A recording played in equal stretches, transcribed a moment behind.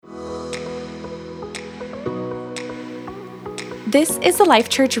This is the Life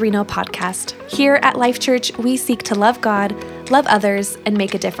Church Reno podcast. Here at Life Church, we seek to love God, love others, and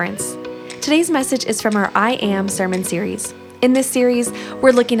make a difference. Today's message is from our I Am sermon series. In this series,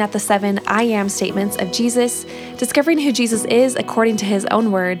 we're looking at the 7 I Am statements of Jesus, discovering who Jesus is according to his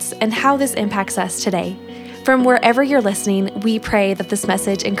own words, and how this impacts us today. From wherever you're listening, we pray that this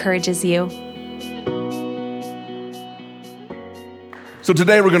message encourages you. So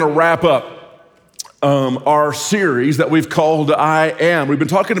today we're going to wrap up our series that we've called I Am. We've been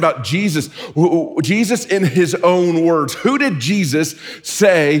talking about Jesus in his own words. Who did Jesus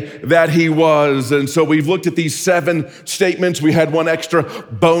say that he was? And so we've looked at these 7 statements. We had one extra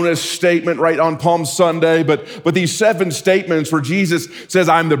bonus statement right on Palm Sunday, but these 7 statements where Jesus says,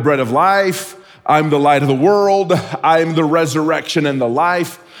 I'm the bread of life, I'm the light of the world, I'm the resurrection and the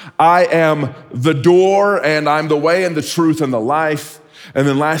life, I am the door, and I'm the way and the truth and the life. And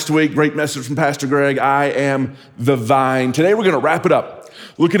then last week, great message from Pastor Greg, I am the vine. Today we're going to wrap it up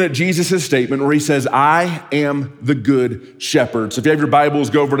looking at Jesus' statement where he says, I am the good shepherd. So if you have your Bibles,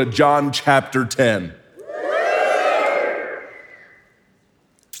 go over to John chapter 10.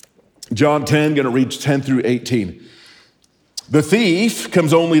 John 10, going to read 10 through 18. The thief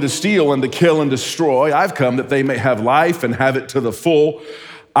comes only to steal and to kill and destroy. I've come that they may have life and have it to the full.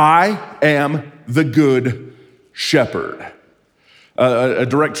 I am the good shepherd. A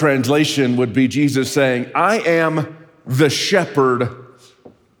direct translation would be Jesus saying, I am the shepherd,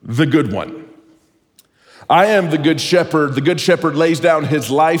 the good one. I am the good shepherd. The good shepherd lays down his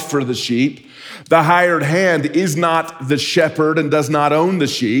life for the sheep. The hired hand is not the shepherd and does not own the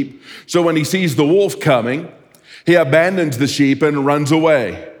sheep. So when he sees the wolf coming, he abandons the sheep and runs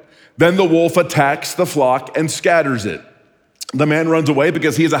away. Then the wolf attacks the flock and scatters it. The man runs away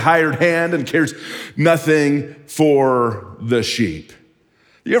because he is a hired hand and cares nothing for the sheep.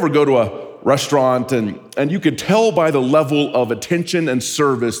 You ever go to a restaurant and you could tell by the level of attention and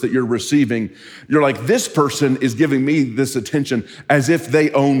service that you're receiving, you're like, this person is giving me this attention as if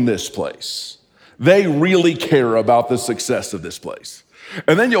they own this place. They really care about the success of this place.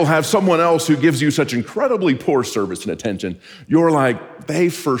 And then you'll have someone else who gives you such incredibly poor service and attention. You're like, they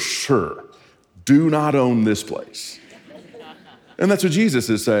for sure do not own this place. And that's what Jesus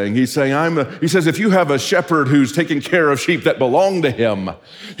is saying. He's saying, he says, if you have a shepherd who's taking care of sheep that belong to him,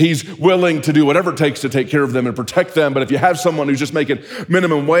 he's willing to do whatever it takes to take care of them and protect them. But if you have someone who's just making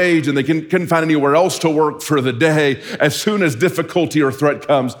minimum wage and they couldn't find anywhere else to work for the day, as soon as difficulty or threat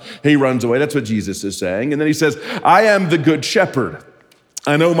comes, he runs away. That's what Jesus is saying. And then he says, I am the good shepherd.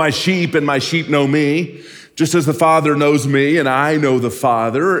 I know my sheep and my sheep know me. Just as the Father knows me and I know the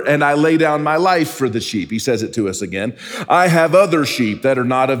Father, and I lay down my life for the sheep. He says it to us again. I have other sheep that are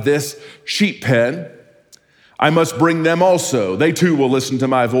not of this sheep pen. I must bring them also. They too will listen to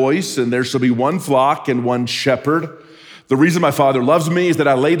my voice, and there shall be one flock and one shepherd. The reason my Father loves me is that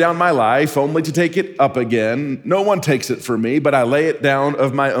I lay down my life only to take it up again. No one takes it from me, but I lay it down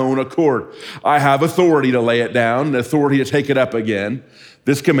of my own accord. I have authority to lay it down and authority to take it up again.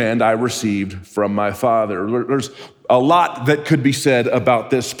 This command I received from my Father. There's a lot that could be said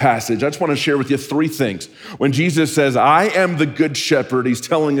about this passage. I just want to share with you 3 things. When Jesus says, I am the good shepherd, he's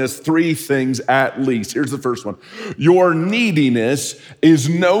telling us 3 things at least. Here's the first one. Your neediness is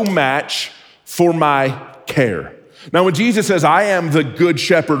no match for my care. Now, when Jesus says, I am the good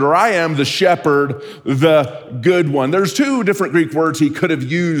shepherd, or I am the shepherd, the good one, there's 2 different Greek words he could have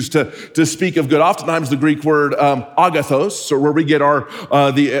used to speak of good. Oftentimes the Greek word agathos, or where we get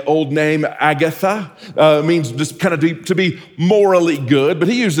the old name Agatha, means just kind of to be morally good. But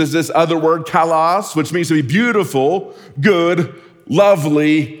he uses this other word, kalos, which means to be beautiful, good,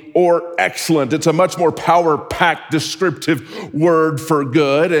 lovely, or excellent. It's a much more power-packed descriptive word for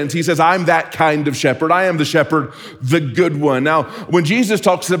good. And he says, I'm that kind of shepherd. I am the shepherd, the good one. Now, when Jesus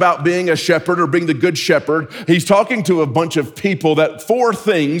talks about being a shepherd or being the good shepherd, he's talking to a bunch of people that 4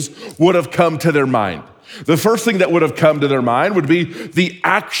 things would have come to their mind. The first thing that would have come to their mind would be the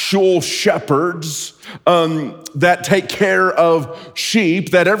actual shepherds that take care of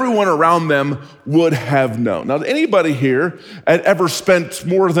sheep that everyone around them would have known. Now, anybody here ever spent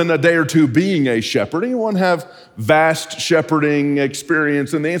more than a day or 2 being a shepherd? Anyone have vast shepherding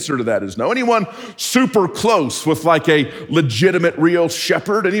experience? And the answer to that is no. Anyone super close with like a legitimate real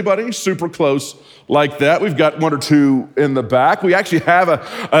shepherd? Anybody super close like that? We've got 1 or 2 in the back. We actually have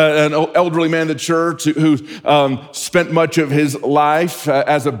an elderly man in the church who spent much of his life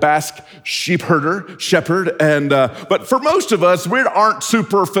as a Basque sheep herder. shepherd. But for most of us, we aren't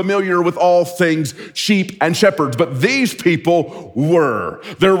super familiar with all things sheep and shepherds, but these people were.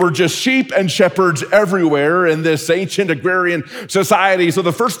 There were just sheep and shepherds everywhere in this ancient agrarian society. So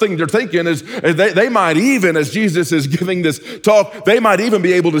the first thing they're thinking is they might even, as Jesus is giving this talk, they might even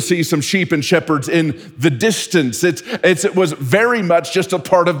be able to see some sheep and shepherds in the distance. It was very much just a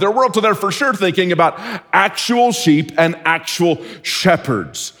part of their world. So they're for sure thinking about actual sheep and actual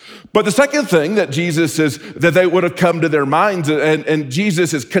shepherds. But the second thing that Jesus says that they would have come to their minds, and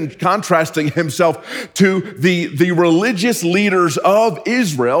Jesus is contrasting himself to the religious leaders of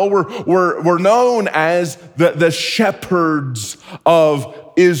Israel, were known as the shepherds of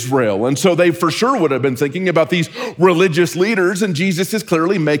Israel. And so they for sure would have been thinking about these religious leaders, and Jesus is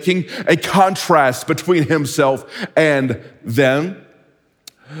clearly making a contrast between himself and them.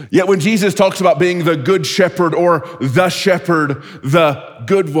 Yet when Jesus talks about being the good shepherd or the shepherd, the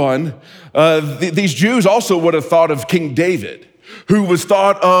good one, these Jews also would have thought of King David, who was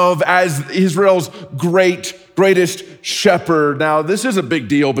thought of as Israel's greatest shepherd. Now, this is a big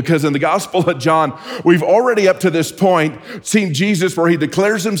deal because in the Gospel of John, we've already up to this point seen Jesus where he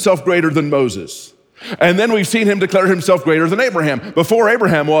declares himself greater than Moses. And then we've seen him declare himself greater than Abraham. Before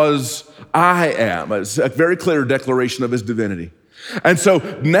Abraham was, I am. It's a very clear declaration of his divinity. And so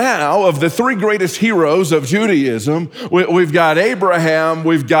now, of the three greatest heroes of Judaism, we've got Abraham,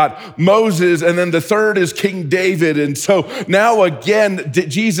 we've got Moses, and then the third is King David. And so now again,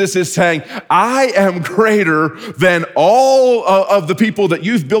 Jesus is saying, I am greater than all of the people that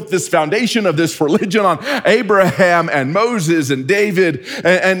you've built this foundation of this religion on, Abraham and Moses and David.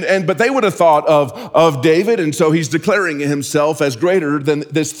 But they would have thought of David, and so he's declaring himself as greater than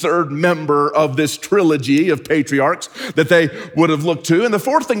this third member of this trilogy of patriarchs that they would have looked to. And the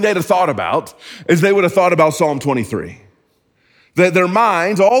fourth thing they'd have thought about is they would have thought about Psalm 23. Their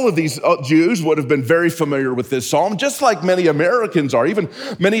minds, all of these Jews would have been very familiar with this psalm, just like many Americans are. Even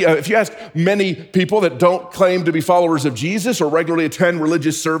many, if you ask many people that don't claim to be followers of Jesus or regularly attend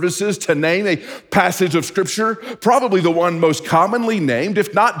religious services to name a passage of scripture, probably the one most commonly named,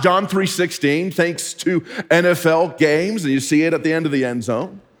 if not John 3:16, thanks to NFL games, and you see it at the end of the end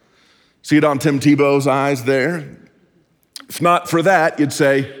zone. See it on Tim Tebow's eyes there. If not for that, you'd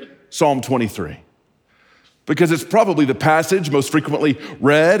say Psalm 23. Because it's probably the passage most frequently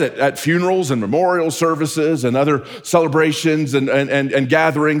read at funerals and memorial services and other celebrations and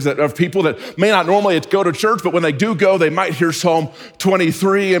gatherings of people that may not normally go to church, but when they do go, they might hear Psalm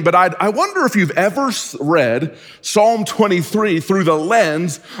 23. But I wonder if you've ever read Psalm 23 through the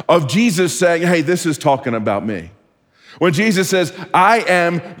lens of Jesus saying, hey, this is talking about me. When Jesus says, I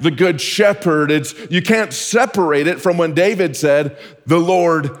am the good shepherd, you can't separate it from when David said, the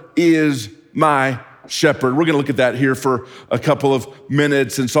Lord is my shepherd. We're going to look at that here for a couple of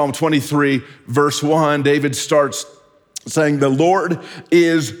minutes. In Psalm 23, verse 1, David starts saying, the Lord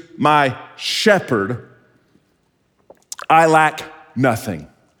is my shepherd. I lack nothing.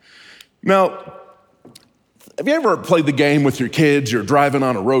 Now, have you ever played the game with your kids? You're driving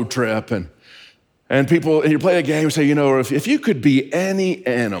on a road trip and you play a game and say, if you could be any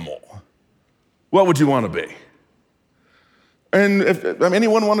animal, what would you want to be? And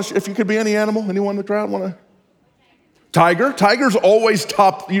if you could be any animal, anyone in the crowd want to? Tiger? Tiger's always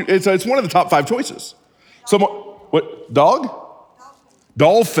top, it's one of the top 5 choices. What, dog?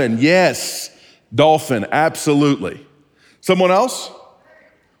 Dolphin, yes. Dolphin, absolutely. Someone else?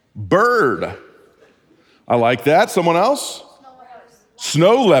 Bird. I like that. Someone else?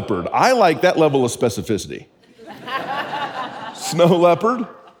 Snow leopard. I like that level of specificity. Snow leopard.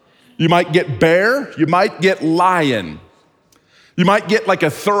 You might get bear. You might get lion. You might get like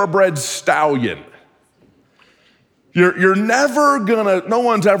a thoroughbred stallion. You're never gonna, no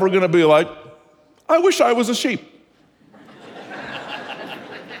one's ever gonna be like, I wish I was a sheep.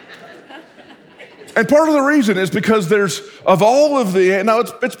 And part of the reason is because it's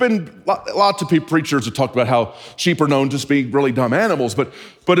been lots of preachers have talked about how sheep are known to be really dumb animals, but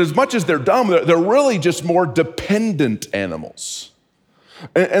as much as they're dumb, they're really just more dependent animals.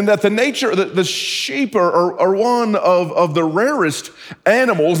 And that the sheep are one of the rarest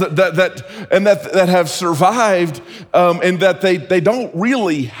animals that have survived, and that they don't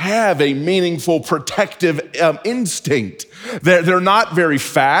really have a meaningful protective instinct. They're not very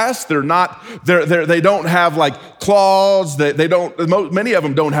fast. They don't have like claws. Many of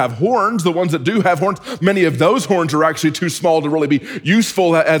them don't have horns. The ones that do have horns, many of those horns are actually too small to really be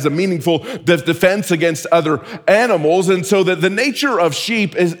useful as a meaningful defense against other animals. And so the nature of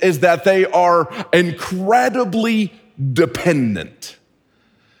sheep is that they are incredibly dependent.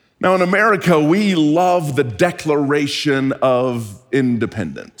 Now in America, we love the Declaration of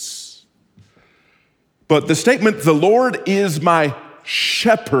Independence. But the statement, the Lord is my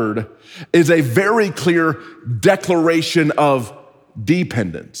shepherd, is a very clear declaration of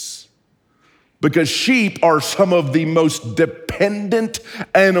dependence. Because sheep are some of the most dependent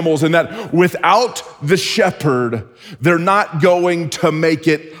animals, and that without the shepherd, they're not going to make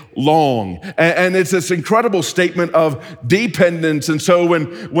it long. And it's this incredible statement of dependence. And so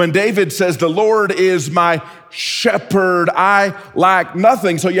when David says, the Lord is my shepherd, I lack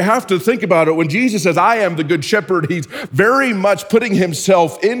nothing. So you have to think about it. When Jesus says, I am the good shepherd, he's very much putting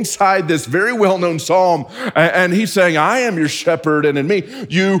himself inside this very well-known psalm. And he's saying, I am your shepherd, and in me,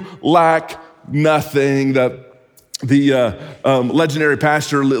 you lack nothing. The legendary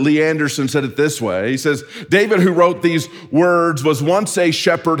pastor Lee Anderson said it this way. He says, David, who wrote these words, was once a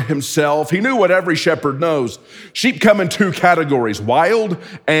shepherd himself. He knew what every shepherd knows. Sheep come in two categories, wild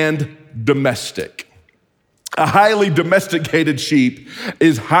and domestic. A highly domesticated sheep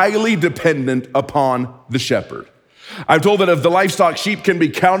is highly dependent upon the shepherd. I'm told that of the livestock, sheep can be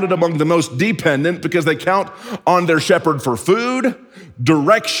counted among the most dependent because they count on their shepherd for food,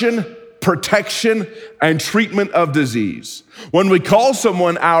 direction, protection, and treatment of disease. When we call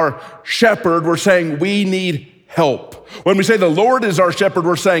someone our shepherd, we're saying we need help. When we say the Lord is our shepherd,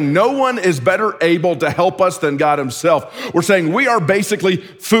 we're saying no one is better able to help us than God himself. We're saying we are basically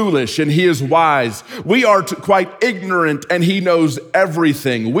foolish and he is wise. We are quite ignorant and he knows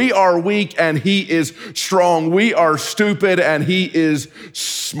everything. We are weak and he is strong. We are stupid and he is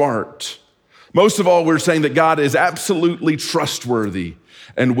smart. Most of all, we're saying that God is absolutely trustworthy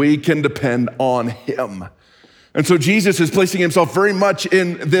and we can depend on him. And so Jesus is placing himself very much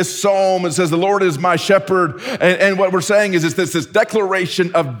in this psalm and says, the Lord is my shepherd. And what we're saying is this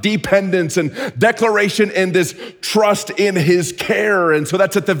declaration of dependence and declaration in this trust in his care. And so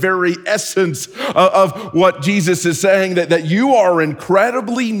that's at the very essence of what Jesus is saying, that you are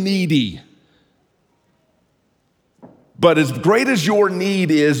incredibly needy. But as great as your need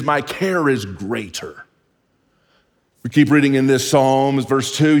is, my care is greater. We keep reading in this psalm,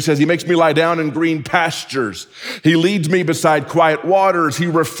 verse 2, he says, he makes me lie down in green pastures. He leads me beside quiet waters. He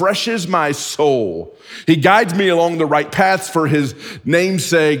refreshes my soul. He guides me along the right paths for his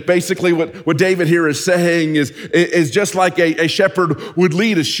namesake. Basically, what David here is saying is just like a shepherd would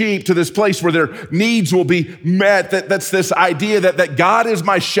lead a sheep to this place where their needs will be met. That's this idea that God is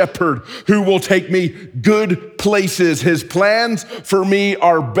my shepherd who will take me good places. His plans for me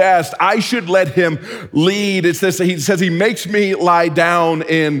are best. I should let him lead. It's this, he says he makes me lie down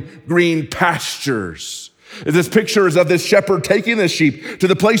in green pastures. This picture is of this shepherd taking the sheep to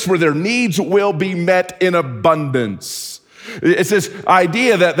the place where their needs will be met in abundance. It's this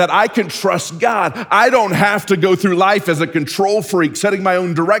idea that I can trust God. I don't have to go through life as a control freak, setting my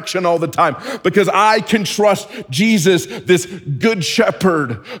own direction all the time, because I can trust Jesus, this good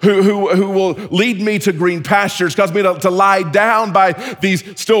shepherd who will lead me to green pastures, cause me to lie down by these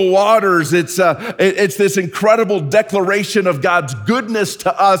still waters. It's this incredible declaration of God's goodness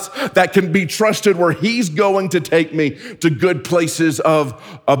to us that can be trusted, where he's going to take me to good places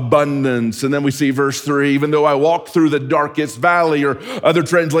of abundance. And then we see verse 3, even though I walk through the darkest valley, or other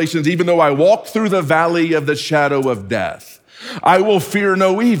translations, even though I walk through the valley of the shadow of death, I will fear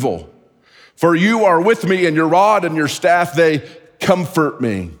no evil, for you are with me, and your rod and your staff, they comfort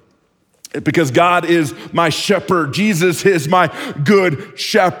me. Because God is my shepherd. Jesus is my good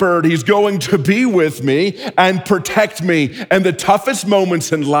shepherd. He's going to be with me and protect me in the toughest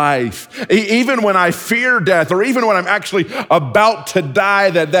moments in life. Even when I fear death, or even when I'm actually about to die,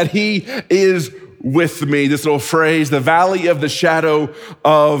 that he is with me. This little phrase, the valley of the shadow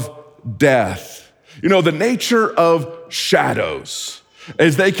of death. You know, the nature of shadows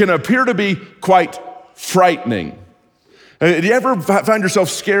is they can appear to be quite frightening. Do you ever find yourself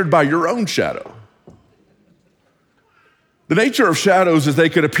scared by your own shadow? The nature of shadows is they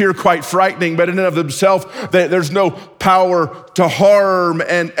could appear quite frightening, but in and of themselves, there's no power to harm.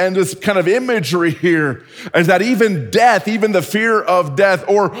 And this kind of imagery here is that even death, even the fear of death,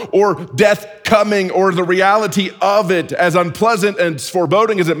 or death coming, or the reality of it, as unpleasant and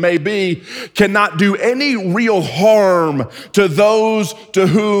foreboding as it may be, cannot do any real harm to those to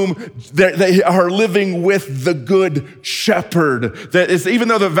whom they are living with the good shepherd. That is, even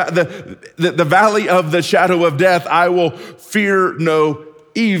though the valley of the shadow of death, I will fear no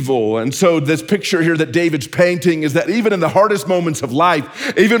evil. And so this picture here that David's painting is that even in the hardest moments of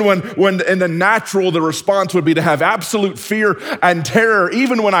life, even when in the natural, the response would be to have absolute fear and terror,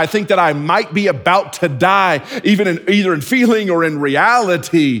 even when I think that I might be about to die, either in feeling or in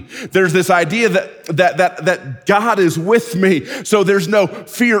reality, there's this idea that God is with me. So there's no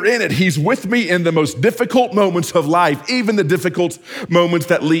fear in it. He's with me in the most difficult moments of life, even the difficult moments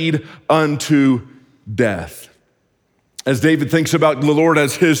that lead unto death. As David thinks about the Lord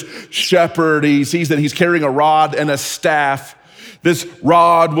as his shepherd, he sees that he's carrying a rod and a staff. This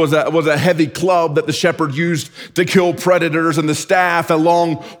rod was a heavy club that the shepherd used to kill predators, and the staff, a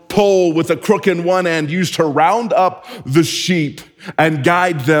long pole with a crook in one end, used to round up the sheep and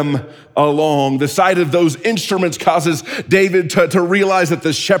guide them along. The sight of those instruments causes David to realize that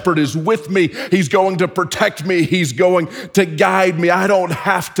the shepherd is with me. He's going to protect me. He's going to guide me. I don't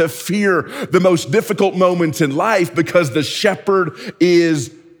have to fear the most difficult moments in life because the shepherd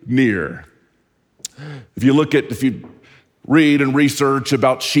is near. If you read and research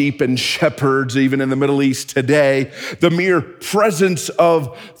about sheep and shepherds, even in the Middle East today, the mere presence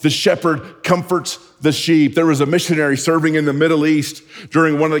of the shepherd comforts the sheep. There was a missionary serving in the Middle East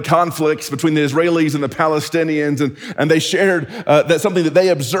during one of the conflicts between the Israelis and the Palestinians, and they shared that something that they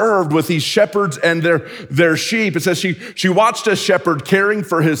observed with these shepherds and their sheep. It says she watched a shepherd caring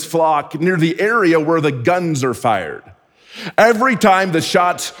for his flock near the area where the guns are fired. Every time the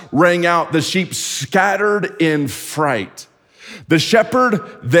shots rang out, the sheep scattered in fright. The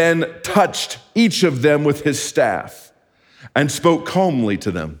shepherd then touched each of them with his staff and spoke calmly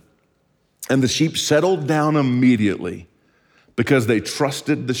to them. And the sheep settled down immediately because they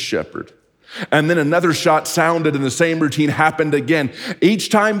trusted the shepherd. And then another shot sounded and the same routine happened again. Each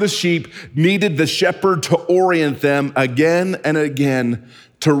time the sheep needed the shepherd to orient them again and again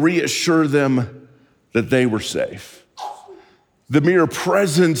to reassure them that they were safe. The mere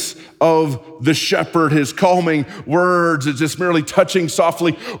presence of the shepherd, his calming words, is just merely touching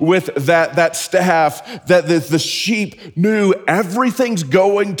softly with that staff, that the sheep knew everything's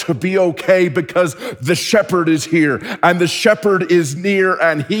going to be okay because the shepherd is here and the shepherd is near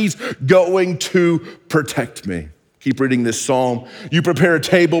and he's going to protect me. Keep reading this psalm. You prepare a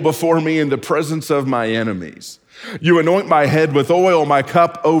table before me in the presence of my enemies. You anoint my head with oil, my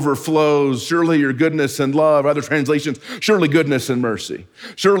cup overflows. Surely your goodness and love, other translations, surely goodness and mercy.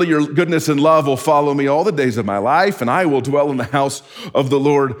 Surely your goodness and love will follow me all the days of my life, and I will dwell in the house of the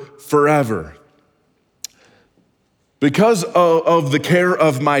Lord forever. Because of the care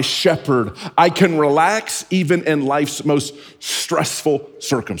of my shepherd, I can relax even in life's most stressful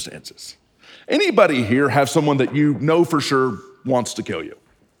circumstances. Anybody here have someone that you know for sure wants to kill you?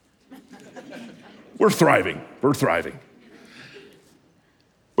 We're thriving.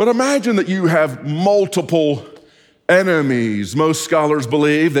 But imagine that you have multiple enemies. Most scholars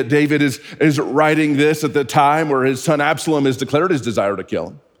believe that David is writing this at the time where his son Absalom has declared his desire to kill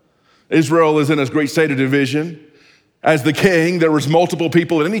him. Israel is in a great state of division. As the king, there was multiple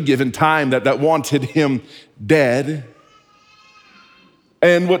people at any given time that wanted him dead.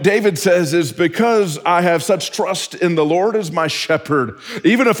 And what David says is, because I have such trust in the Lord as my shepherd,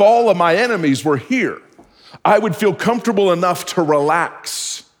 even if all of my enemies were here, I would feel comfortable enough to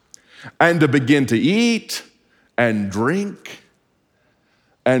relax and to begin to eat and drink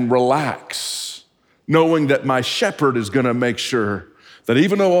and relax, knowing that my shepherd is going to make sure that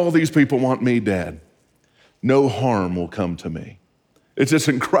even though all these people want me dead, no harm will come to me. It's this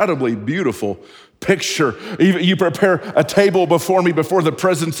incredibly beautiful picture. You prepare a table before me before the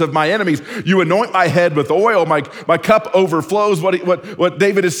presence of my enemies. You anoint my head with oil. My cup overflows. What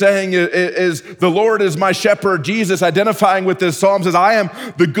David is saying is the Lord is my shepherd. Jesus, identifying with this psalm, says, I am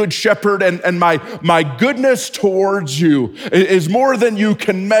the good shepherd, and my goodness towards you is more than you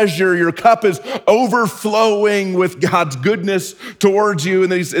can measure. Your cup is overflowing with God's goodness towards you.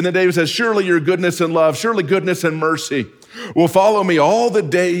 And then David says, surely your goodness and love, surely goodness and mercy will follow me all the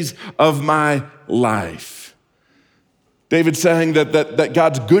days of my life. David's saying that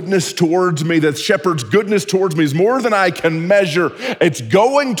God's goodness towards me, that shepherd's goodness towards me is more than I can measure. It's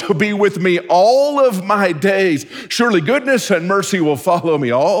going to be with me all of my days. Surely goodness and mercy will follow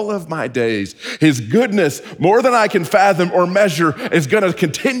me all of my days. His goodness, more than I can fathom or measure, is going to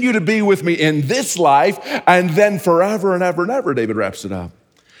continue to be with me in this life and then forever and ever and ever. David wraps it up.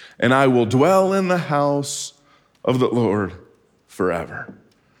 And I will dwell in the house of the Lord forever.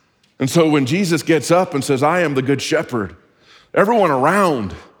 And so when Jesus gets up and says, I am the good shepherd, everyone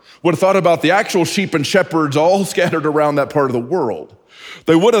around would have thought about the actual sheep and shepherds all scattered around that part of the world.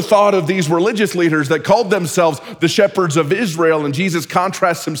 They would have thought of these religious leaders that called themselves the shepherds of Israel, and Jesus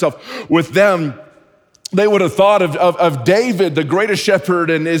contrasts himself with them. They would have thought of David, the greatest shepherd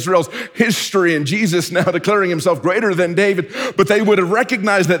in Israel's history, and Jesus now declaring himself greater than David. But they would have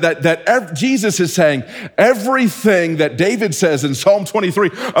recognized that Jesus is saying everything that David says in Psalm 23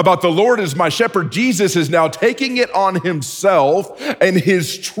 about the Lord is my shepherd. Jesus is now taking it on himself and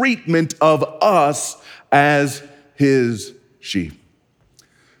his treatment of us as his sheep.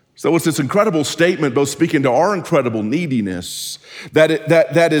 So it's this incredible statement, both speaking to our incredible neediness,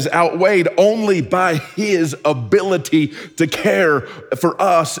 that is outweighed only by his ability to care for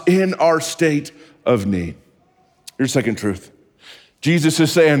us in our state of need. Here's the second truth. Jesus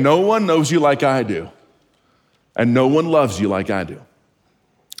is saying, no one knows you like I do, and no one loves you like I do.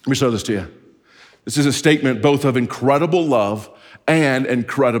 Let me show this to you. This is a statement both of incredible love and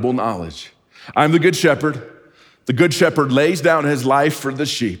incredible knowledge. I'm the good shepherd. The good shepherd lays down his life for the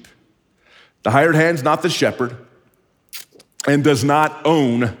sheep. The hired hand's not the shepherd and does not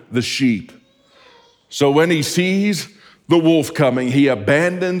own the sheep. So when he sees the wolf coming, he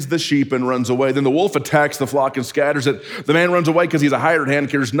abandons the sheep and runs away. Then the wolf attacks the flock and scatters it. The man runs away because he's a hired hand,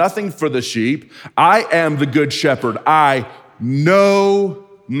 cares nothing for the sheep. I am the good shepherd. I know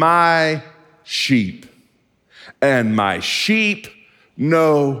my sheep, and my sheep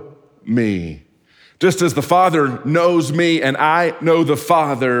know me. Just as the Father knows me and I know the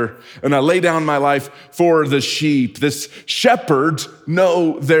Father, and I lay down my life for the sheep. This shepherds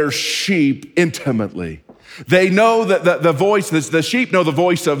know their sheep intimately. They know that the voice, the sheep know the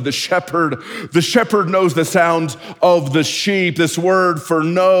voice of the shepherd. The shepherd knows the sounds of the sheep. This word for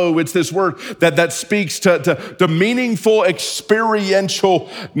know, it's this word that speaks to meaningful experiential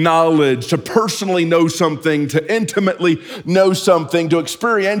knowledge, to personally know something, to intimately know something, to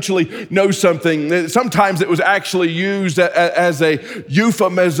experientially know something. Sometimes it was actually used as a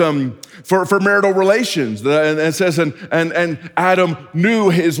euphemism for marital relations. And it says, and Adam knew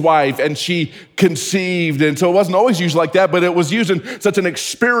his wife and she conceived. And so it wasn't always used like that, but it was used in such an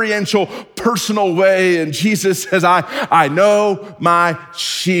experiential, personal way. And Jesus says, I know my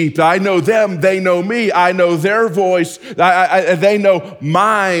sheep. I know them. They know me. I know their voice. They know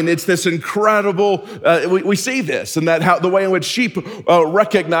mine. It's this incredible, we see this, and that how the way in which sheep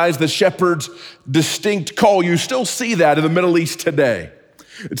recognize the shepherd's distinct call. You still see that in the Middle East today.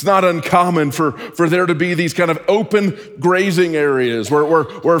 It's not uncommon for there to be these kind of open grazing areas where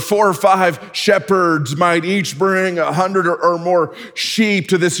 4 or 5 shepherds might each bring 100 or more sheep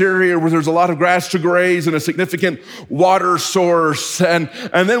to this area where there's a lot of grass to graze and a significant water source. And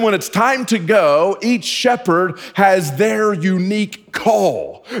then when it's time to go, each shepherd has their unique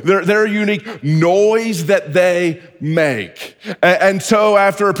call, their unique noise that they make. And so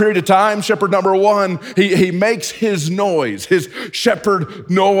after a period of time, shepherd number 1, he makes his noise, his shepherd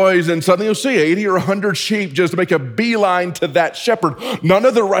noise, and suddenly you'll see 80 or 100 sheep just make a beeline to that shepherd. None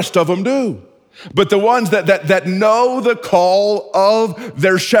of the rest of them do. But the ones that know the call of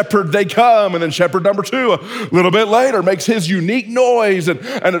their shepherd, they come. And then shepherd number 2, a little bit later, makes his unique noise.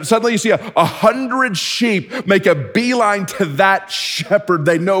 And suddenly you see 100 sheep make a beeline to that shepherd.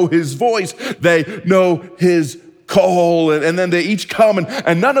 They know his voice. They know his call. And then they each come,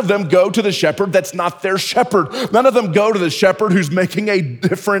 and none of them go to the shepherd that's not their shepherd. None of them go to the shepherd who's making a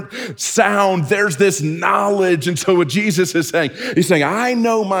different sound. There's this knowledge. And so what Jesus is saying, he's saying, I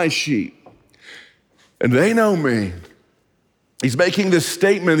know my sheep. And they know me. He's making this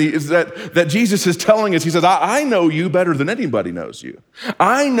statement that Jesus is telling us. He says, I know you better than anybody knows you.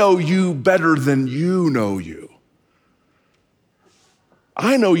 I know you better than you know you.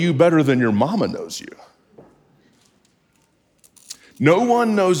 I know you better than your mama knows you. No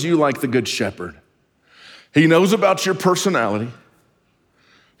one knows you like the Good Shepherd. He knows about your personality.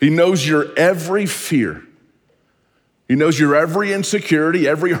 He knows your every fear. He knows your every insecurity,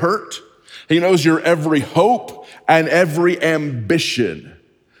 every hurt. He knows your every hope and every ambition.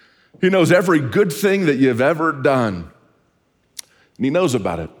 He knows every good thing that you've ever done. And he knows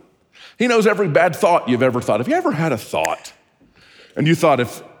about it. He knows every bad thought you've ever thought. Have you ever had a thought and you thought,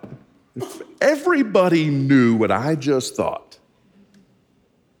 if everybody knew what I just thought,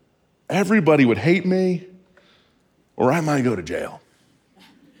 everybody would hate me or I might go to jail?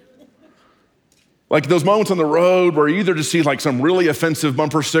 Like those moments on the road where you either just see like some really offensive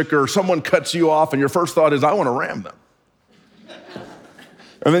bumper sticker or someone cuts you off and your first thought is, I want to ram them.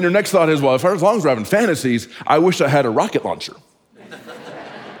 And then your next thought is, well, as long as we're having fantasies, I wish I had a rocket launcher.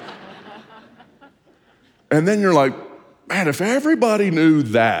 And then you're like, man, if everybody knew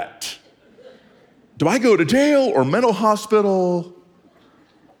that, do I go to jail or mental hospital?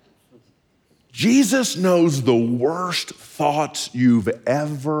 Jesus knows the worst thoughts you've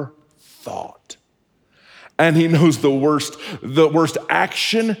ever thought. And he knows the worst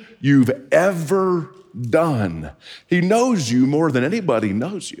action you've ever done. He knows you more than anybody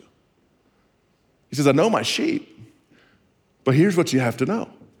knows you. He says, I know my sheep, but here's what you have to know.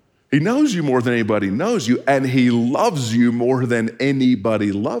 He knows you more than anybody knows you, and he loves you more than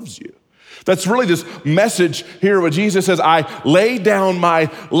anybody loves you. That's really this message here where Jesus says, I lay down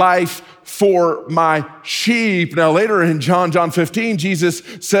my life for my sheep. Now later in John 15, Jesus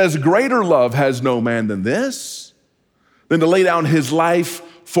says, greater love has no man than this, than to lay down his life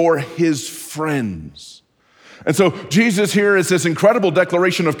for his friends. And so Jesus here is this incredible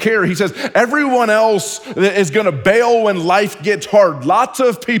declaration of care. He says, everyone else is gonna bail when life gets hard. Lots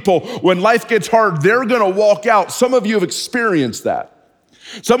of people, when life gets hard, they're gonna walk out. Some of you have experienced that.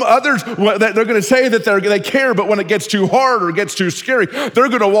 Some others, they're gonna say that they care, but when it gets too hard or gets too scary, they're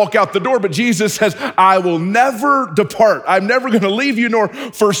gonna walk out the door. But Jesus says, I will never depart. I'm never gonna leave you nor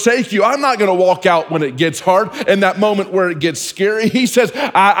forsake you. I'm not gonna walk out when it gets hard, in that moment where it gets scary. He says,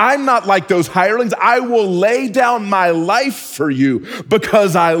 I'm not like those hirelings. I will lay down my life for you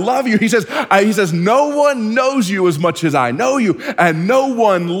because I love you. He says, no one knows you as much as I know you, and no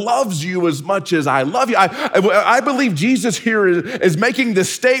one loves you as much as I love you. I believe Jesus here is making this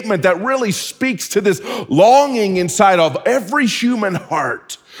statement that really speaks to this longing inside of every human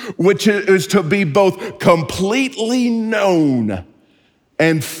heart, which is to be both completely known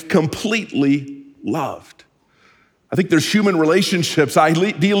and completely loved. I think there's human relationships,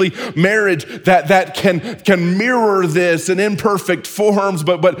 ideally marriage, that can mirror this in imperfect forms,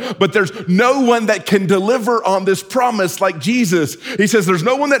 but there's no one that can deliver on this promise like Jesus. He says, there's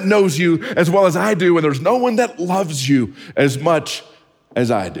no one that knows you as well as I do, and there's no one that loves you as much as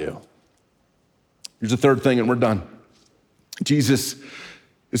I do. Here's the third thing, and we're done. Jesus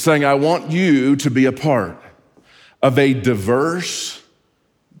is saying, I want you to be a part of a diverse,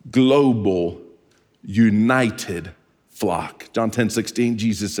 global, united flock. John 10:16,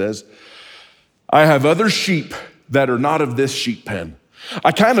 Jesus says, I have other sheep that are not of this sheep pen.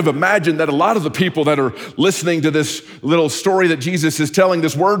 I kind of imagine that a lot of the people that are listening to this little story that Jesus is telling,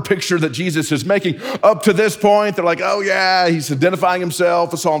 this word picture that Jesus is making, up to this point, they're like, oh yeah, he's identifying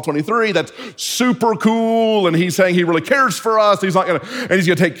himself with Psalm 23. That's super cool. And he's saying he really cares for us. He's gonna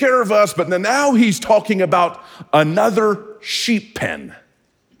take care of us. But now he's talking about another sheep pen.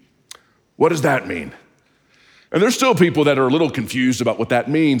 What does that mean? And there's still people that are a little confused about what that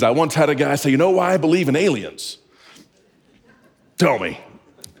means. I once had a guy say, you know why I believe in aliens? Tell me.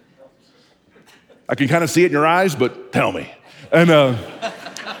 I can kind of see it in your eyes, but tell me. And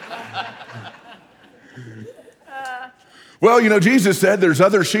well, Jesus said there's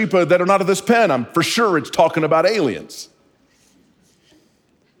other sheep that are not of this pen. I'm for sure it's talking about aliens.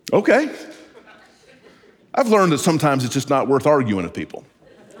 Okay. I've learned that sometimes it's just not worth arguing with people.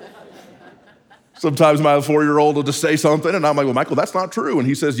 Sometimes my 4-year-old will just say something, and I'm like, well, Michael, that's not true. And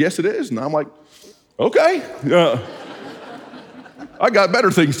he says, yes, it is. And I'm like, okay. I got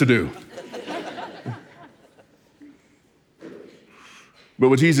better things to do. But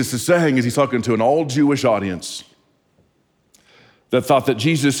what Jesus is saying is he's talking to an all-Jewish audience that thought that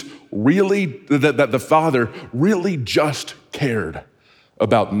Jesus really, that the Father really just cared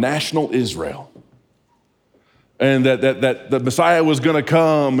about national Israel. And that the Messiah was gonna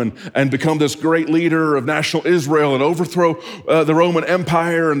come and become this great leader of national Israel and overthrow the Roman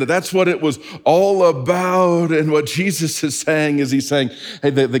Empire, and that's what it was all about. And what Jesus is saying is he's saying, hey,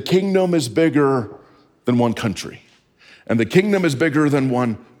 the kingdom is bigger than one country. And the kingdom is bigger than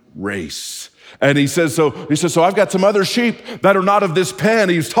one race. And he says, so I've got some other sheep that are not of this pen.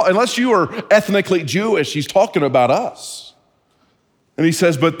 Unless you are ethnically Jewish, he's talking about us. And he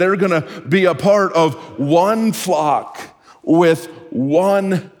says, but they're gonna be a part of one flock with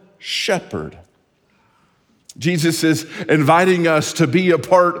one shepherd. Jesus is inviting us to be a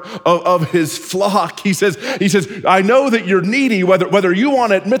part of his flock. He says, I know that you're needy, whether you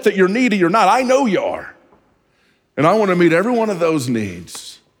want to admit that you're needy or not, I know you are. And I want to meet every one of those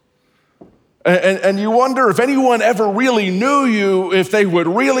needs. And you wonder if anyone ever really knew you, if they would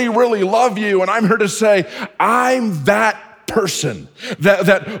really, really love you. And I'm here to say, I'm that person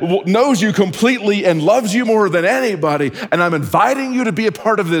that knows you completely and loves you more than anybody. And I'm inviting you to be a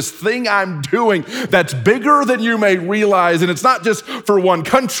part of this thing I'm doing that's bigger than you may realize. And it's not just for one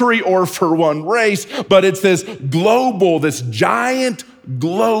country or for one race, but it's this global, this giant,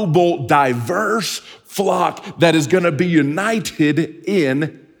 global, diverse flock that is going to be united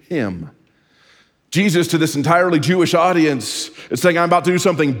in him. Jesus, to this entirely Jewish audience, is saying, I'm about to do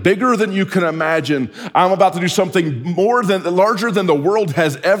something bigger than you can imagine. I'm about to do something larger than the world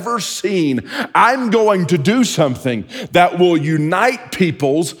has ever seen. I'm going to do something that will unite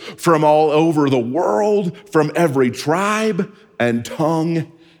peoples from all over the world, from every tribe and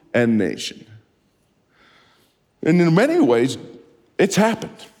tongue and nation. And in many ways, it's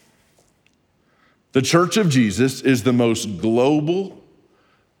happened. The Church of Jesus is the most global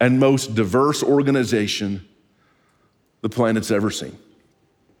and most diverse organization the planet's ever seen.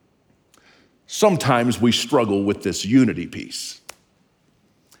 Sometimes we struggle with this unity piece.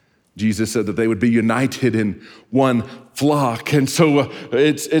 Jesus said that they would be united in one flock. And so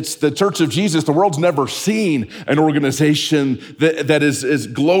it's the Church of Jesus. The world's never seen an organization that is as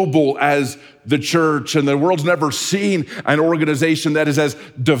global as the church. And the world's never seen an organization that is as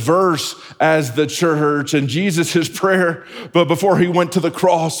diverse as the church. And Jesus' prayer, but before he went to the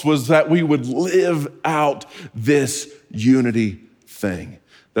cross, was that we would live out this unity thing,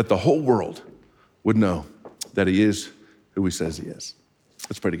 that the whole world would know that he is who he says he is.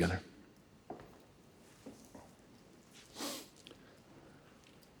 Let's pray together.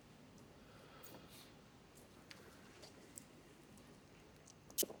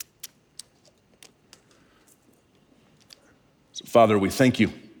 So, Father, we thank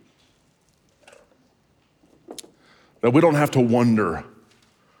you that we don't have to wonder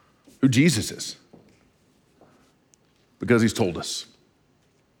who Jesus is because he's told us.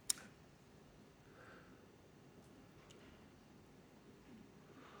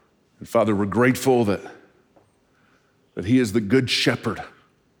 And Father, we're grateful that he is the good shepherd,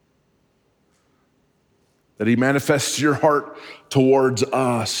 that he manifests your heart towards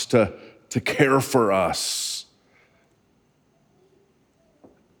us to care for us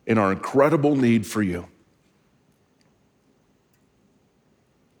in our incredible need for you.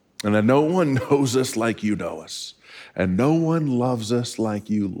 And that no one knows us like you know us, and no one loves us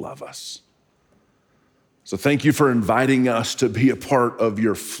like you love us. So thank you for inviting us to be a part of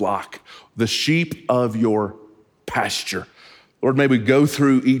your flock, the sheep of your pasture. Lord, may we go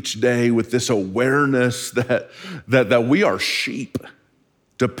through each day with this awareness that we are sheep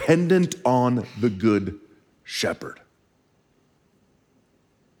dependent on the good shepherd.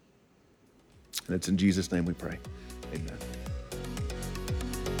 And it's in Jesus' name we pray. Amen.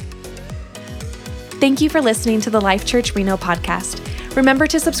 Thank you for listening to the Life Church Reno podcast. Remember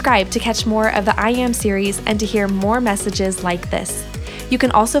to subscribe to catch more of the I Am series and to hear more messages like this. You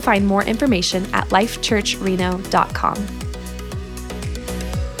can also find more information at lifechurchreno.com.